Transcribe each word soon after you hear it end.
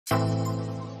I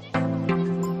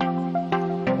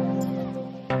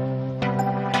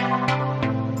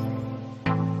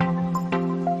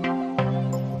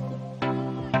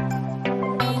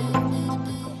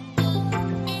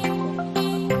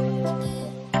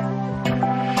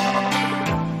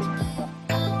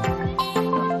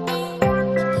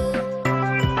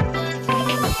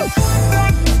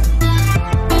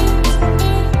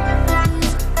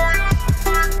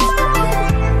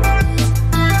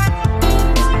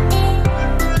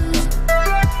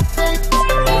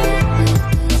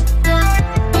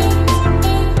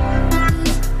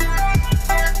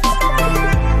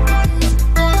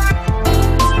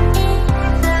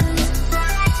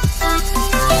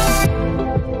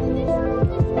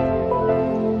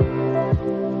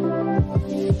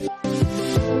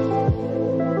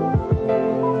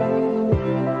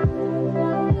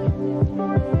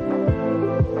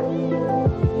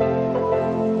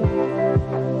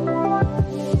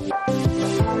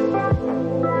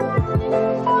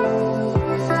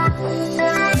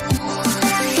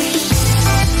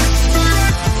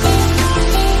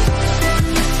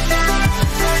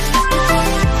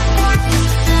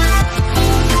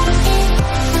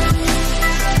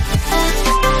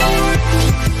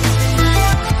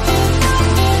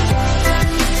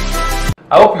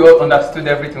hope you all understood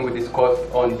everything we discussed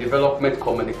on development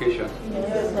communication.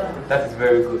 Yes, sir. That is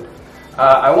very good.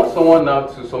 I want someone now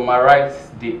to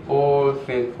summarize the whole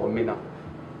thing for me now.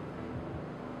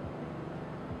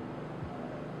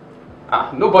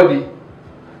 Nobody.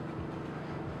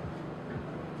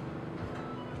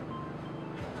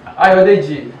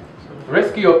 Ayodeji,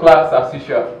 rescue your class as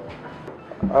usual.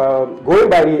 Going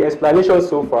by the explanation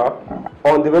so far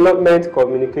on development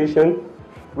communication,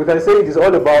 we can say it is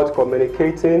all about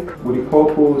communicating with the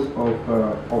purpose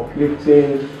of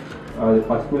uplifting a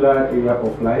particular area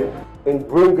of life and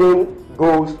bringing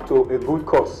goals to a good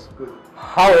cause.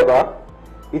 However,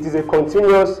 it is a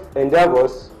continuous endeavor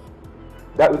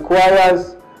that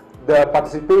requires the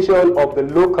participation of the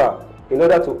local in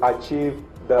order to achieve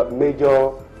the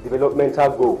major developmental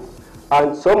goal.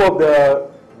 And some of the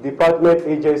department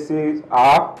agencies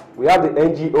we have the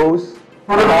NGOs,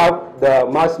 we have the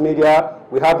mass media,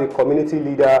 we have the community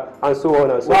leader, and so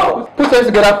on and so forth. Put hands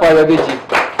together for Ayodeji.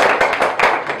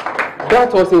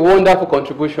 That was a wonderful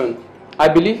contribution. I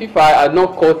believe if I had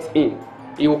not caught in,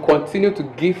 he will continue to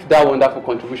give that wonderful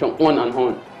contribution on and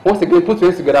on. Once again, put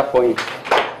hands together for him.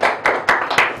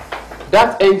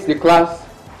 That ends the class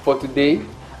for today,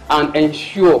 and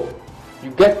ensure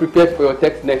you get prepared for your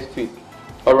text next week.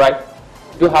 All right?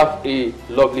 Do have a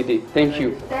lovely day. Thank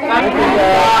you. Thank you.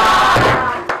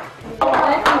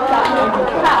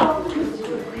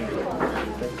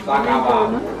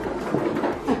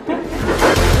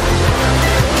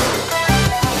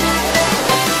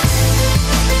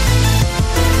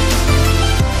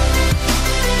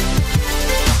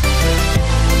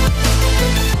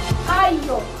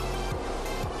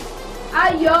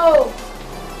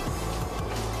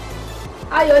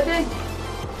 Ayodeji,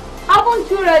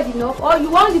 haven't you read enough, or you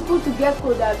want the food to get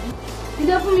cold, Abi? You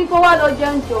don't put me forward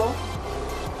urgent job.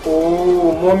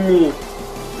 Oh, mommy,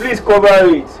 please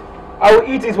cover it. I will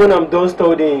eat it when I'm done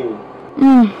studying.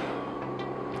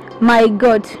 My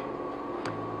God,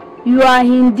 you are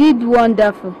indeed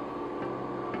wonderful.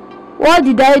 What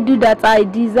did I do that I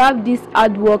deserve this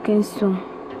hard-working son?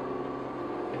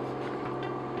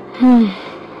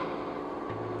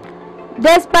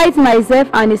 Despite myself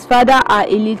and his father are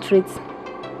illiterate,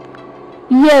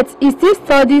 yet he still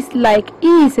studies like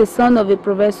he is a son of a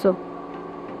professor.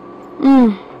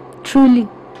 Truly,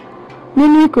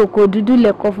 May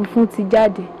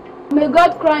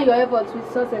God crown your efforts with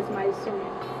success, my son.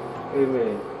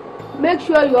 Amen. Make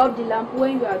sure you off the lamp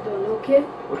when you are done, okay?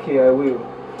 Okay, I will.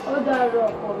 Hold that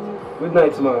rock for me. Good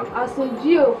night, ma.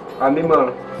 Asojio. Ami,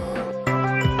 ma.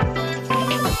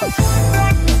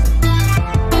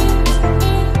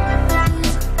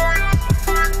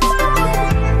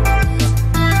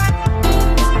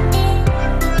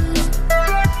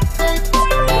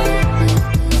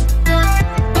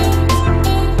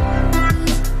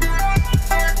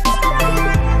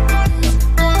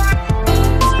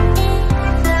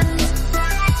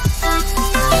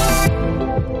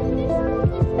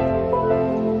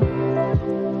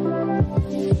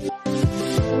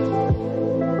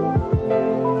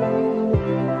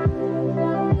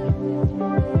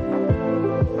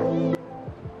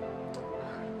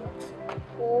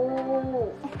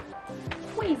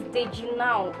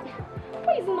 Now,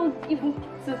 why is it not even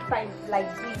 2 times like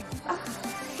this?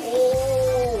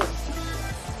 Oh,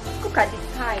 look at the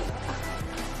time.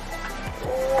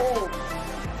 Oh.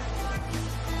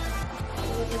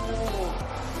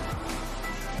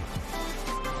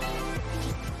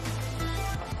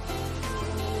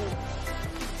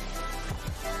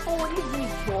 Oh, leave me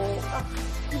go.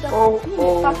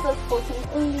 Oh. Perfect person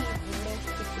only is meant to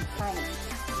take time.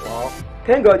 Wow.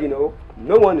 Thank God,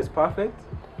 no one is perfect.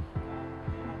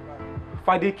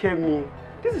 Fadi came me.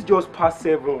 This is just past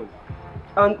 7.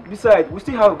 And besides, we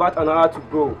still have about an hour to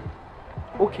go.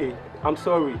 Okay, I'm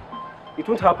sorry. It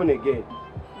won't happen again.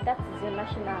 That is your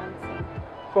national anthem.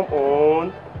 Come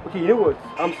on. Okay, you know what?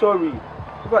 I'm sorry.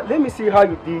 But let me see how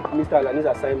you did Mr. Alani's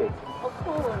assignment. Of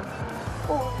course.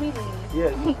 Oh, really?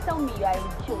 Yes. You tell me you are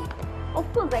a joke.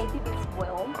 Of course I did it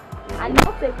well. And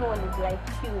not everyone is like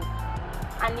you.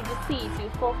 And if you see it, you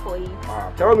fall for it.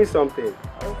 Wow. Tell me something.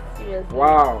 Oh, seriously?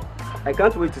 Wow. I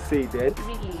can't wait to see it then.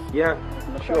 Really? Yeah.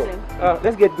 No Sure. problem.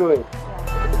 Let's get going.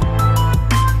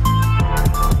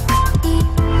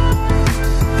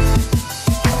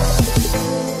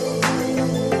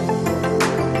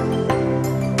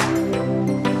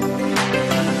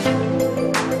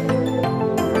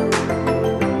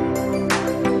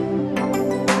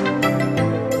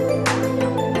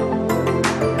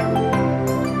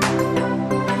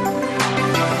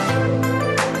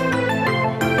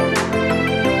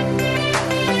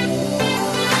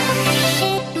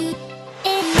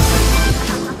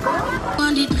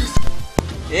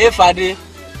 Hey Fadi,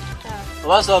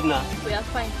 what's up now? We are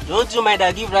fine. Don't you mind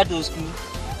I give ride to school?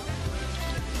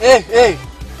 Hey,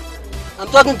 I'm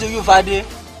talking to you Fadi.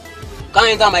 Can't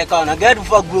enter my car now, get the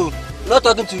fuck bro. Not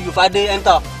talking to you Fadi,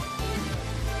 enter.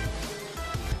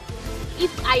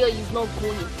 If Ayo is not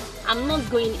going, I'm not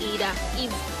going either.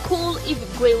 It's cool if you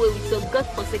go away with your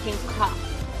godforsaken car.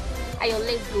 Ayo,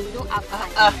 let's go, we don't have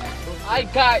time. Hi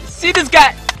guys, see this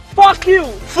guy? Fuck you!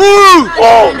 Fool!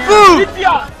 Oh, fool!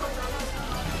 Idiot!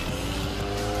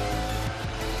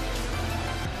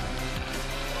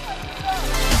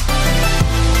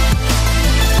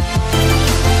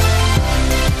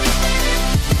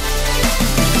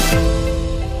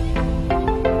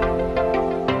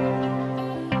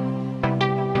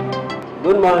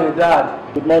 Good morning,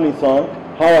 Dad. Good morning, son.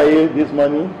 How are you this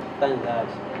morning? Thank Dad.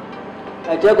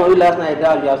 I checked on you last night,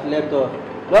 Dad. You have slept off.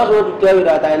 Just want to tell you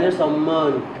that I need some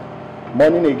money.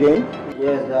 Money again?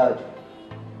 Yes, Dad.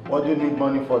 What do you need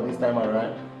money for this time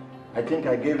around? I think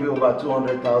I gave you over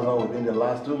 200,000 within the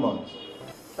last 2 months.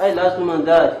 Right, last month,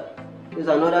 Dad. It's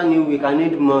another new week. I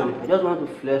need money. I just want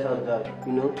to flex out, Dad.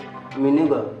 I'm a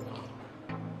nigga.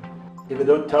 If you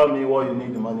don't tell me what you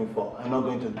need the money for, I'm not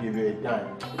going to give you a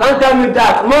dime. Can't tell me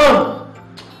that, Mom!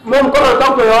 Mom, come and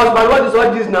talk to your husband. What is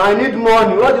all this now? I need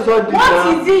money. What is all this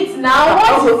now? What is it now?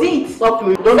 What is it? Talk to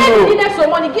me. Don't Say know. you need extra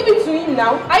money, give it to him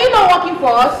now. Are you not working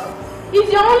for us?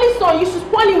 He's your only son, you should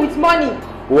spoil him with money.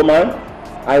 Woman,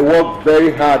 I work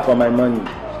very hard for my money.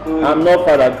 I'm not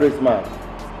Father Christmas.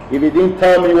 If he didn't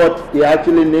tell me what he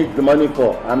actually needs the money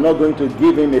for, I'm not going to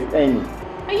give him a penny.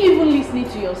 Are you even listening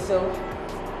to yourself?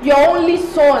 Your only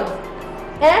son.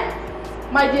 Eh?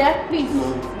 My dear, please,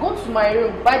 go to my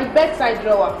room by the bedside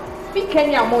drawer. Pick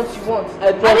any amount you want.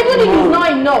 And even if it's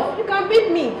not enough, you can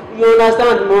beat me. You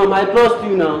understand, Mom? I trust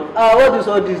you now. What is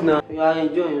all this now? You are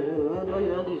enjoying. What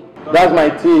is all this? That's my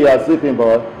tea you're sipping,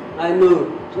 boy. I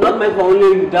know. It's not meant for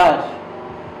only you, Dad.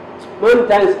 Many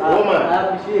times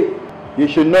I appreciate. You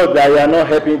should know that you are not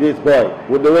helping this boy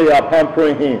with the way you are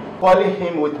pampering him. Calling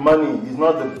him with money is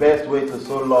not the best way to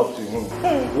show love to him.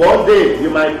 One day you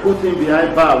might put him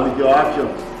behind bar with your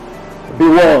actions. Be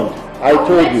warned, I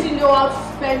told let you. You know how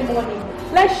to spend money.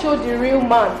 Let's show the real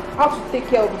man how to take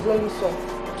care of his only son.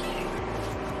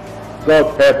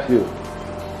 God help you.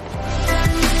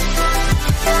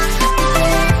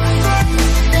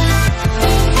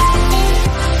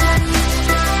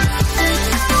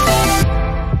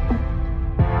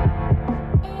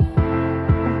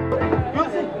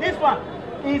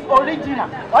 Is original.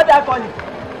 What do I call it?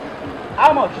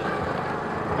 How much?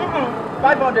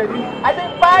 500. I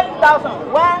think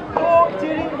 5,000. 1, 2,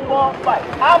 3, 4, 5.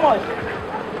 How much?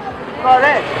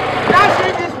 Correct. Now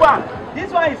see this one.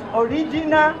 This one is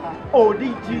original.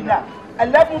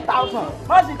 11,000.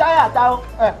 What's the tire now?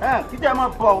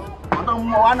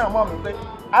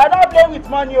 I don't play with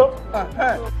money.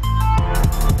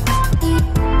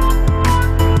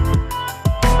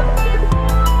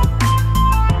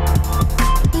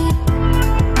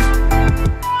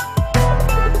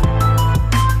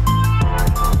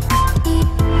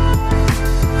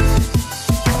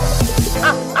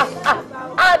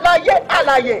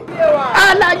 Alaye.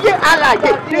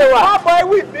 Small boy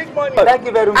with big money. Thank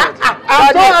you very much.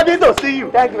 I'm so happy to see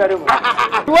you. Thank you very much.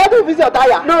 You want to visit your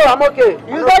tire? No, I'm okay.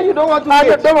 You said you don't want to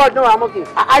wait. Don't worry, no, I'm okay.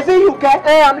 I see you, okay?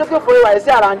 Hey, I'm looking for you. I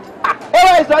see around.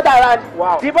 Ewa is not around.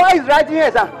 Wow. The boy is writing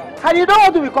here, sir. And you don't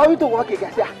want to be coming to work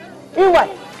again, sir.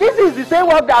 Anyway, this is the same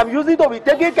work that I'm using to be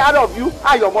taking care of you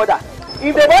and your mother.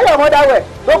 If they buy your mother well,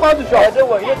 don't come to shop. Don't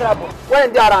worry, you trouble.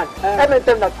 When they are around, every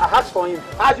time that I ask for him.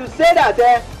 As you say that,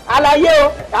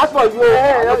 Alaye, ask for you.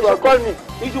 You should call me.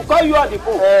 He should call you on the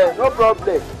phone. No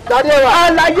problem. Alaye. I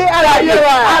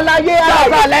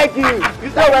like you. You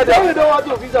say well, you don't want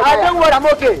to visit. I don't worry, I'm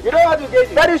okay. You don't want to get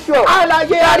it. Very sure.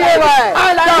 Alaye. I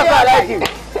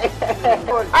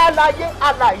like you.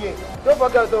 Alaye. Don't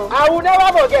forget though. I will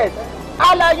never forget.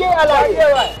 Alaye.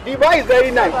 The boy is very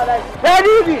nice.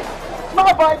 Very rich.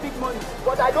 Small boy, big money.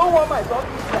 But I don't want my son to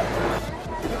be like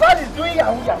because he's doing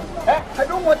yahoo. I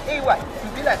don't want AY to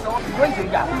be like someone who's going to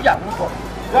yahoo for.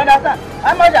 You understand?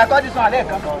 How much I got this one?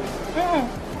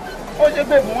 Oh, she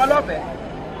gave me one love.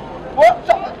 What?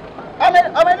 How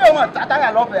many months?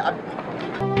 I love it.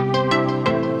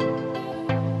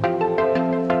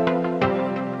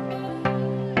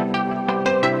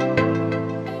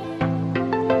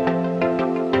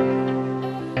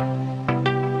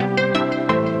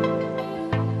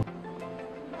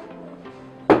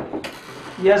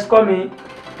 Yes, come in.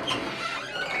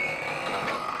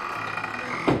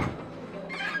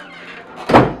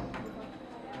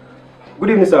 Good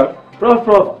evening, sir. Prof,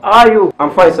 how are you?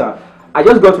 I'm fine, sir. I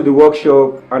just got to the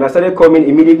workshop and I started coming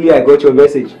immediately I got your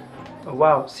message. Oh,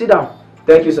 wow, sit down.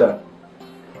 Thank you, sir.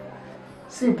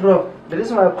 See, Prof, the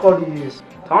reason why I called you is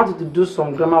I want you to do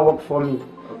some grammar work for me.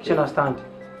 Okay. You understand?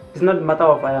 It's not a matter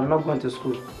of I am not going to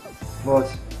school, but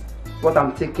what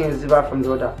I'm taking is different from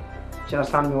the other. You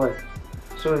understand me well?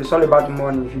 So it's all about the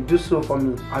money. If you do so for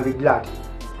me, I'll be glad.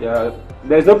 Yeah,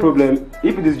 there's no problem.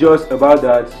 If it is just about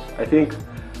that, I think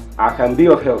I can be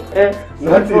of help.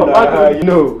 Nothing,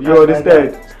 you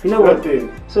understand. You know what?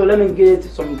 So let me get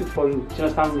some gift for you. You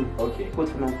understand me? Okay. Good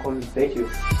for now, call me. Thank you.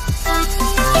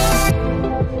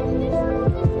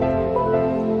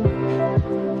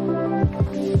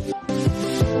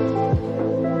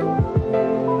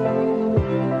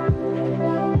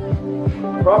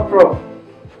 Prof.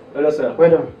 Hello, sir. Well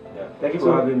done. Yeah. Thank you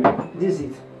for having me. This is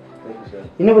it. Thank you, sir.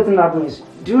 You know what happens?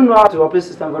 Do you know how to operate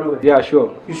system very well? Yeah,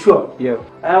 sure. You sure? Yeah.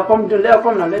 I'll come now.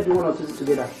 Let's do one or two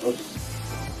together. Okay.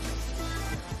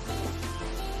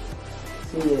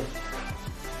 See here.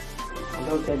 I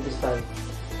don't take this side.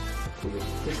 Okay.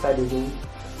 This side again.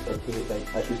 Okay,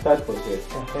 like I should start from here.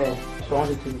 So I want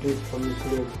you to do it for me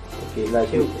clearly. Okay,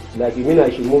 like you mean I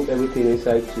should move everything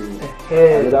inside to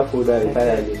another folder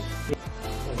entirely?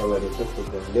 Alright, no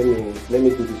problem. Let me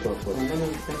do this one first.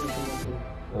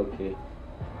 Okay.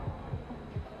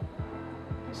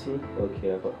 See?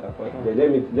 Okay, then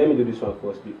let me do this one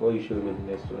first before you show me the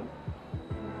next one.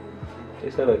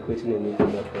 Let's start by creating a new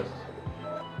folder first.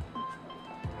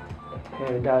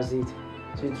 That's it.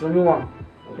 So it's only one.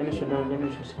 Okay. Let me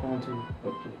show second one to you.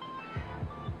 Okay.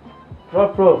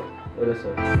 Prof. Hello,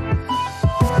 sir.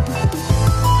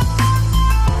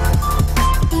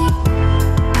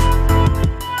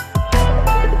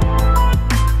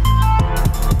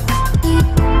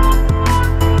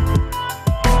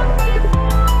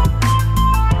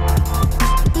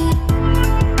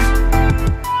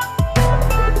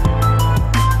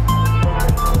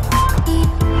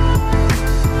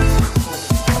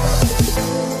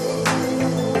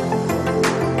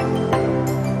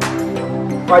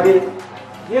 Paddy,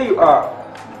 here you are.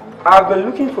 I've been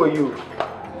looking for you.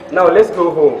 Now let's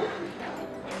go home.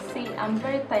 See, I'm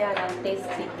very tired and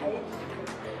thirsty.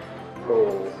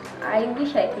 Oh. I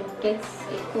wish I could get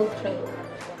a cold drink.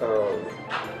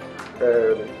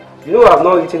 You know I've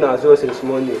not eaten as well since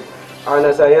morning. And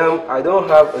as I am, I don't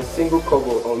have a single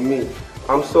kobo on me.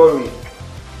 I'm sorry.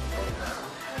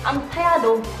 I'm tired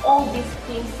of all these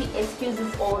flimsy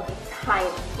excuses all the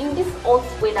time. In this hot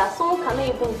weather, someone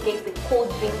cannot even get a cold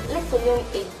drink, let alone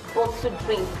a bottled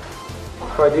drink.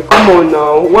 Paddy, come on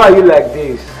now. Why are you like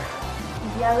this?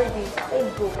 We are ready.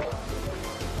 Let's go.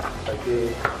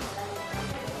 Okay.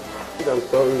 I'm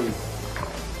sorry.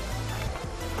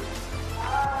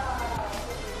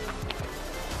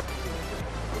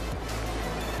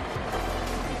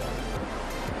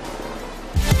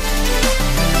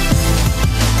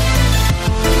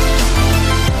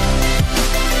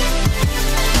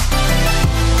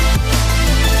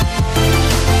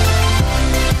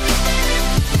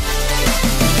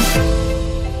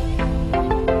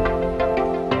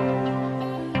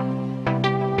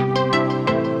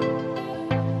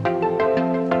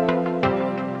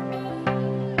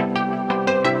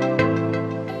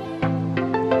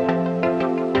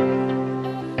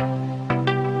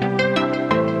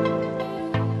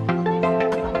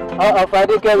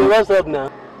 Friday, Kevin, what's up now?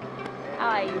 How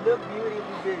are you? You look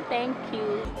beautiful, babe. Thank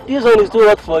you. This one is too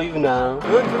hot for you now.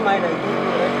 Don't you mind I give you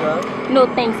a restaurant? No,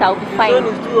 thanks. I'll be fine. This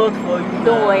one is too hot for you.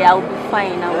 Don't worry, I'll be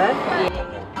fine now. Eh?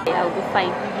 Yeah. Yeah, I'll be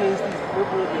fine. No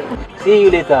problem. See you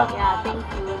later. Yeah, thank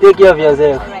you. Take care of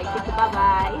yourself. Alright, take care.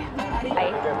 Bye-bye.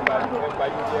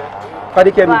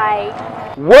 Fadikemi, Bye.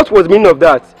 what was the meaning of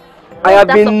that? I have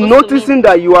been noticing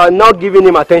that you are now giving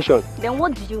him attention. Then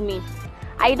what do you mean?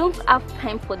 I don't have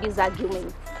time for this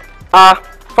argument.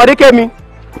 Fadikemi.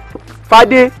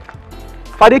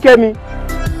 Fadikemi.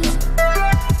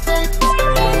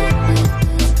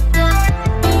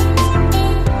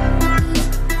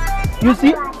 You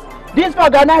see, this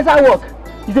organizer work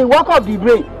is a work of the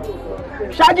brain.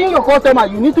 Charging your customer,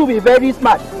 you need to be very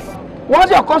smart. Once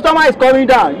your customer is coming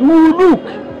down, you look,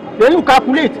 then you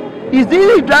calculate. Is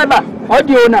this the driver or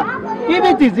the owner? If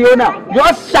it is the owner,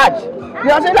 just charge. You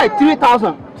are saying like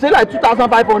 3,000, say like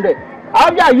 2,500.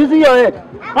 How you are using your head?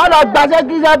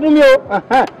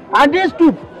 And this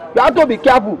tube, you have to be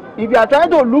careful. If you are trying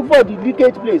to look for the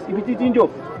leakage place, if it is in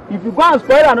job, if you go and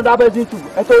spoil another person's tube,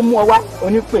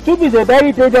 tube is a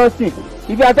very dangerous thing.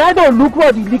 If you are trying to look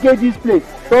for the leakages place,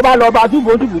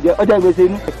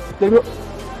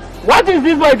 what is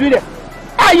this boy doing there?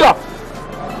 Ayo,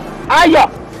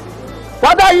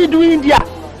 what are you doing there?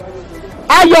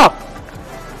 Ayo,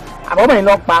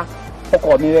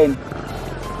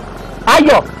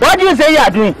 what do you say you are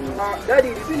doing? Daddy,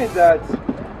 the thing is that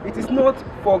it is not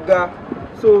Foga,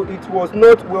 so it was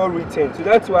not well written. So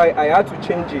that's why I had to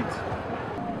change it.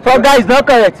 Foga is not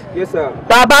correct. Yes, sir.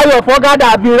 Tabayo Foga that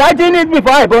I've been writing it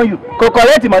before I born you.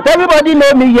 Correct him. Everybody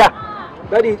know me here.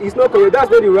 Daddy, it's not correct. That's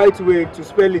not the right way to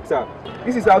spell it, sir.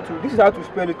 This is how to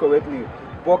spell it correctly.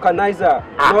 Vulcanizer,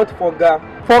 not Foga.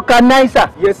 Vulcanizer.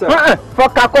 Yes, sir.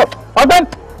 Fokako.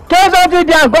 Tell something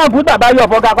there and go and put Tabayo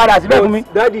Foga for me.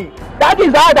 Daddy. That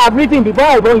is how I've written before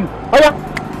I born you. Oh yeah.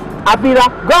 Apira,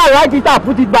 go and write it and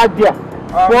put it back there.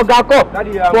 Fogako.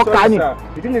 Daddy, I'm sorry, sir.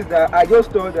 The thing is that I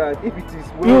just thought that if it is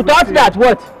well you thought written, that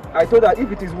what? I thought that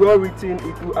if it is well written,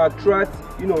 it will attract,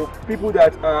 people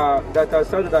that are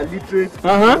sound that are literate. It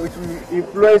will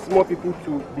influence more people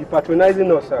to be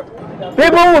patronizing us, sir.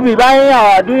 People will be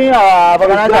buying doing our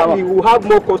vulcanizer. Exactly, we will have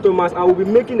more customers and we'll be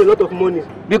making a lot of money.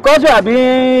 Because you are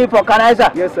being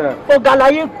vulcanizer. Yes, sir.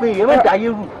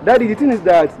 Daddy, the thing is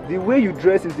that the way you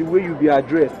dress is the way you be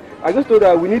addressed. I just thought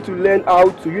that we need to learn how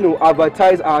to,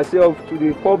 advertise ourselves to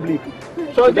the public.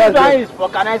 So this one is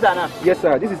vulcanizer now? Yes,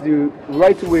 sir. This is the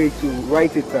right way to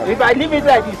write it, sir. If I leave it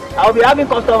like this, I will be having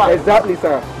customers. Exactly,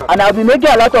 sir. And I will be making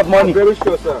a lot of money. I'm very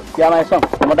sure, sir. You are my son.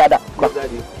 Yes,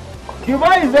 Daddy. The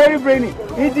boy is very brainy.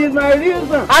 It is my real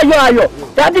son. Ayo.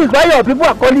 That is why your people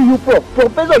are calling you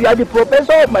professor. You are the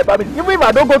professor of my family. Even if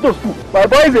I don't go to school, my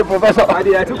boy is a professor.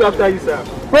 Daddy, I took after you, sir.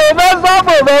 Professor.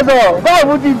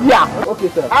 Okay,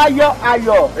 sir.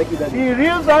 Ayo. Thank you, Daddy. The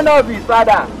real son of his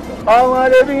father.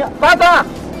 Father,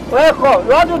 welcome.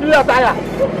 You want to do your tire?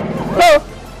 So,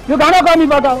 you cannot call me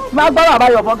father. My brother about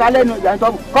your Foga.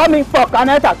 Call me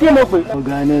Foganesa.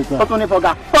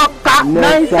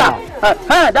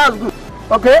 Foganesa. That's good.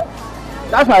 Okay?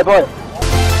 That's my boy.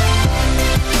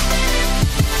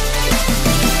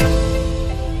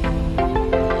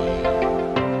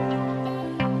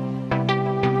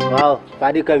 Wow,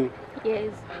 Fadikemi.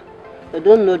 Yes. I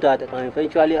don't know that I can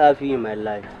eventually have you in my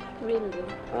life. Really?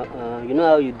 You know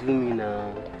how you do me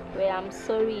now. Well, I'm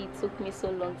sorry it took me so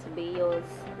long to be yours.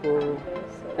 Oh,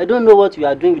 I don't know what you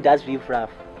are doing with that riffraff.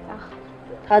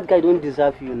 That guy don't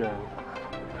deserve you now.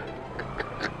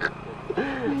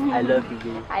 I love you,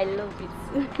 baby. I love it.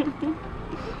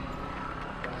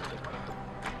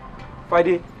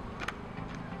 Friday,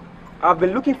 I've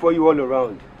been looking for you all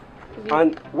around. Really?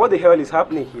 And what the hell is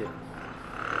happening here?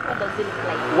 What does it look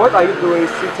like? What are you doing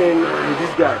sitting with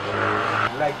this guy?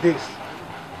 Like this?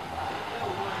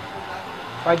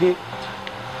 Friday?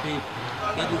 Babe,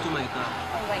 get into my car.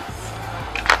 Alright.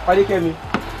 Friday, Kemi.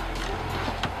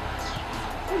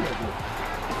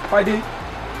 Friday.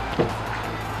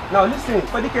 Now listen,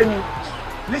 Friday, Kemi.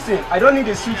 Listen, I don't need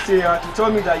a soothsayer to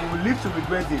tell me that you will live to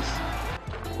regret this.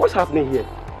 What's happening here?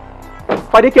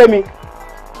 Friday, Kemi.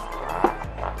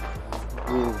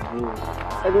 Bro.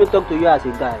 Let me talk to you as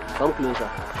a guy. Come closer.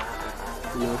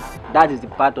 You know, that is the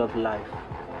part of life.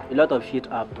 A lot of shit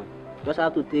happen. Just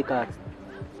have to take heart.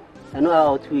 I know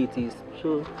how true it is.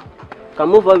 So, you can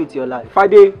move on with your life.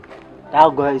 Friday.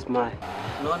 That girl is mine.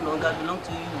 No longer belong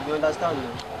to you. You understand me?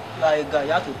 You are a guy.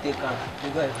 You have to take heart. The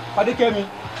guy. Friday, Kemi.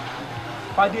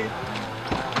 Friday.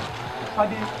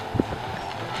 Friday.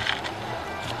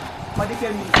 Friday,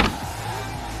 Kemi.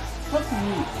 Talk to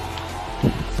me.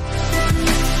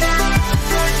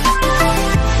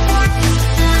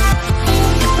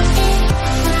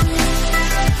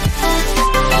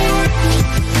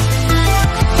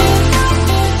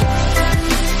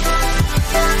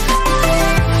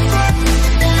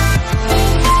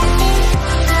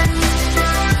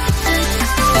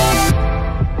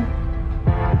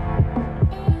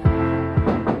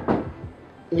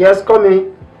 Yes, come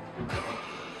in.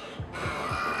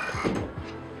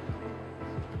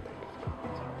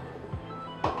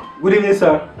 Good evening,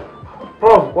 sir.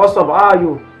 Prof, what's up? How are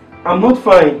you? I'm not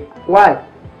fine. Why?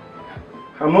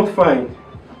 I'm not fine.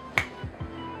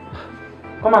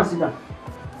 Come and sit down.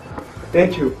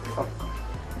 Thank you.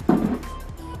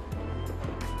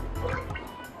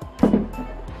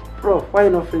 Prof, why are you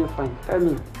not feeling fine? Tell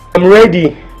me. I'm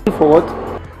ready. For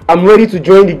what? I'm ready to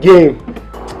join the game.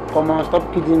 Come on,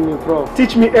 stop kidding me, Prof.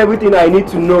 Teach me everything I need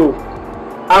to know.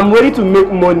 I'm ready to make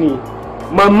money.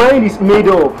 My mind is made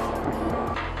up.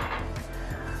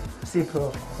 See,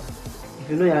 Prof, if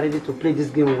you know you are ready to play this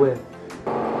game well,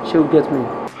 she'll get me.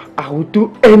 I will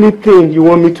do anything you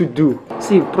want me to do.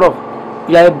 See, Prof,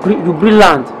 you're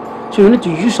brilliant. So you need to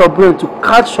use your brain to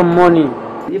catch some money.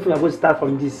 If we are going to start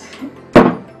from this,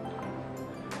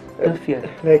 don't fear.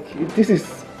 Like, this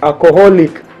is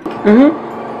alcoholic.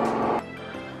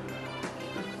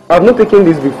 I've not taken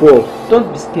this before.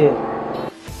 Don't be scared.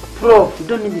 Prof, you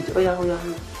don't need it. Oh yeah.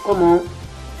 Come on.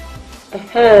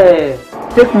 Hey,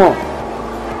 take more.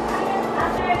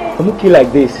 I'm okay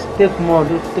like this. Take more,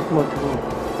 take more.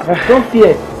 Don't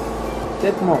fear.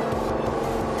 Take more.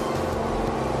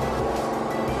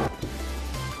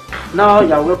 Now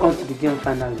you are welcome to the game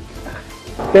finally.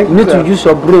 Thank you, need sir. to use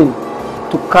your brain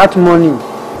to catch money,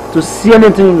 to see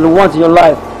anything you want in your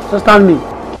life. Understand me?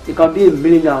 You can be a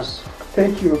millionaire.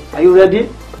 Thank you. Are you ready?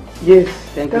 Yes.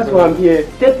 Thank you. That's why I'm here.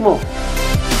 Take more.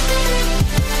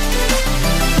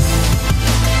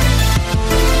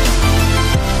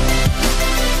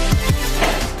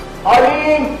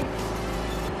 Honey!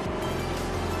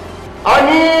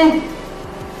 Honey!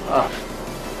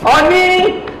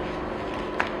 Honey!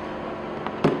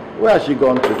 Where has she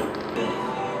gone to?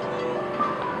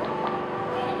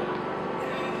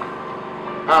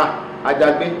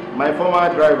 Ajagbe, my former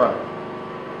driver.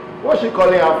 What's she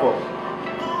calling her for?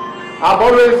 I've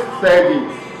always said it.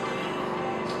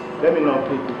 Let me not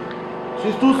pick it.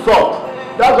 She's too soft.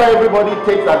 That's why everybody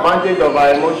takes advantage of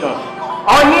her emotions.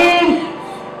 Honey!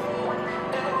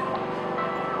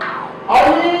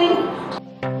 Honey!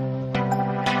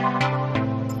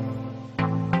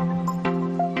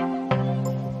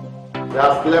 They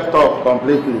have slept off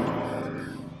completely.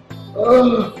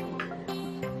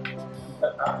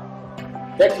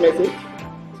 Text message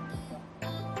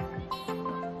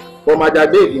for my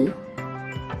baby.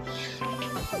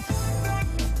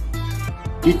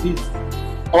 It is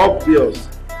obvious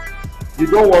you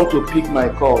don't want to pick my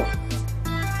calls.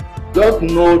 Just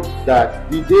know that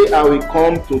the day I will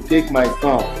come to take my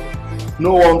son,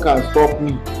 no one can stop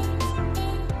me.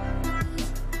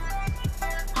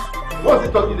 What's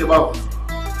he talking about?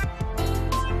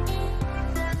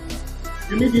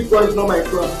 You mean this boy is not my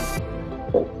son?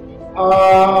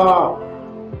 Ah,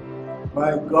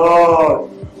 my God!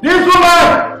 This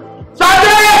woman!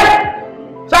 Sade!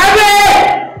 Sade!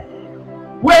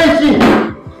 Where is she?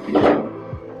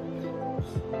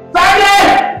 Sade!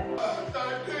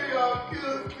 Sade, you have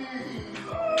killed me.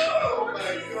 Oh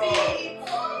my God!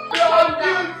 You have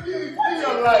killed me. See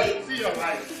your life. See your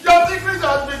life. Your secret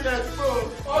has been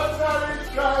exposed. Ordinary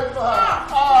driver.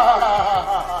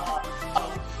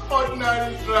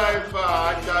 Ordinary driver.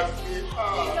 That's me.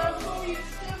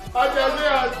 Ajay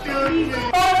has killed me.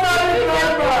 Ordinary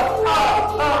driver.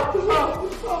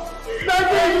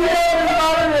 Nothing here is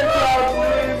marriage has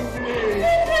ruined me.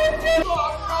 You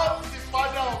are not the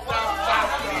father of that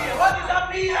child. What is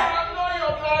happening? I am not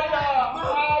your father. I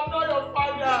am not your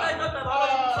father.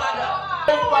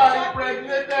 I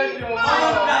impregnated your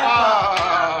mother.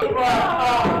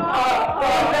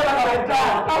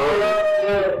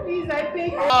 Please, I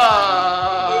beg you.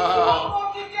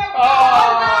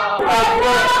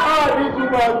 This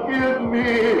woman killed me.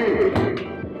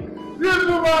 This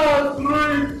woman has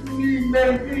ruined me.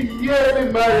 19 years in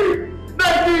marriage.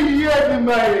 19 years in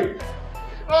marriage.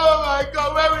 Oh my God,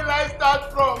 where will I start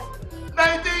from?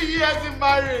 19 years in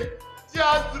marriage. She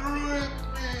has ruined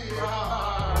me.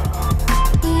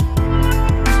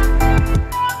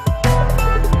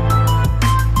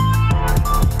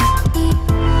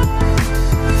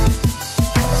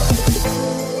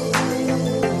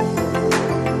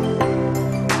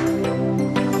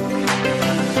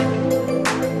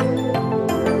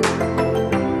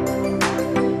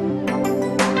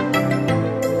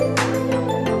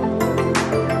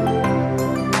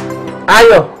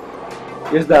 Ayo.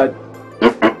 Yes, Dad.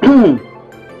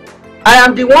 I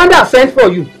am the one that sent for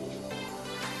you.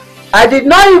 I did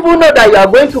not even know that you are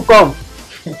going to come.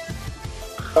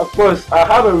 Of course, I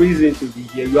have a reason to be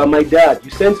here. You are my dad.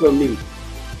 You sent for me.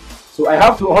 So I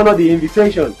have to honor the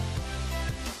invitation.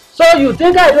 So you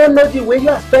think I don't know the way you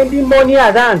are spending money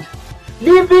around?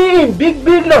 living in big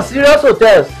luxurious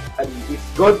hotels. And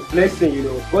it's God's blessing, you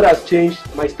know. God has changed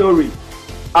my story.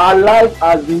 Our life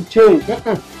has been changed.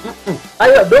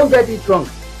 Ayo, don't get it wrong.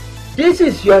 This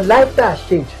is your life that has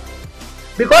changed.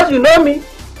 Because you know me,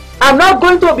 I'm not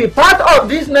going to be part of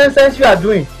this nonsense you are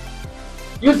doing.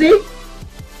 You see,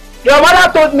 your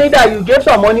mother told me that you gave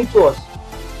some money to us.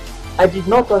 I did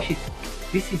not touch it.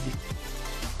 This is it.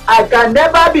 I can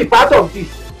never be part of this.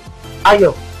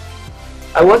 Ayo,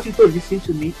 I want you to listen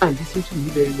to me and listen to me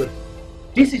very well.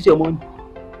 This is your money.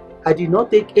 I did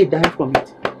not take a dime from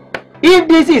it. If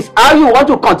this is how you want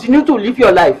to continue to live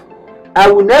your life, I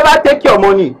will never take your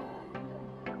money.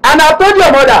 And I told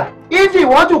your mother, if she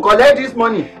want to collect this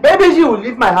money, maybe she will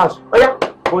leave my house. Oh yeah.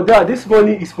 But Dad, this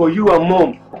money is for you and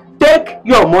Mom. Take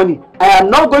your money. I am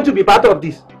not going to be part of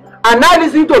this. And now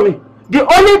listen to me. The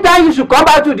only time you should come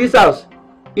back to this house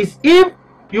is if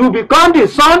you become the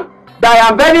son that I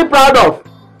am very proud of.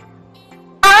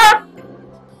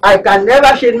 I can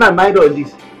never change my mind on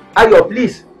this. Ayo,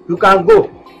 please, you can go.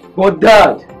 But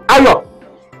Dad, Ayo,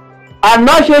 I'm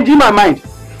not changing my mind.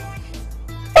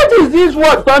 What is this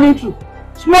world turning to?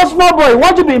 Small boy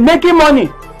want to be making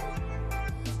money.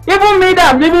 Even me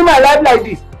that I'm living my life like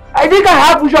this, I think I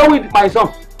have push on with my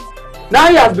son. Now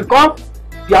he has become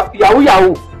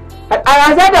yahoo.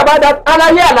 I said about that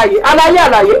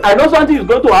alaye. I know something is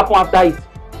going to happen after it.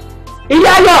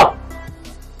 Iyayo,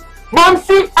 Mom,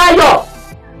 see Ayo.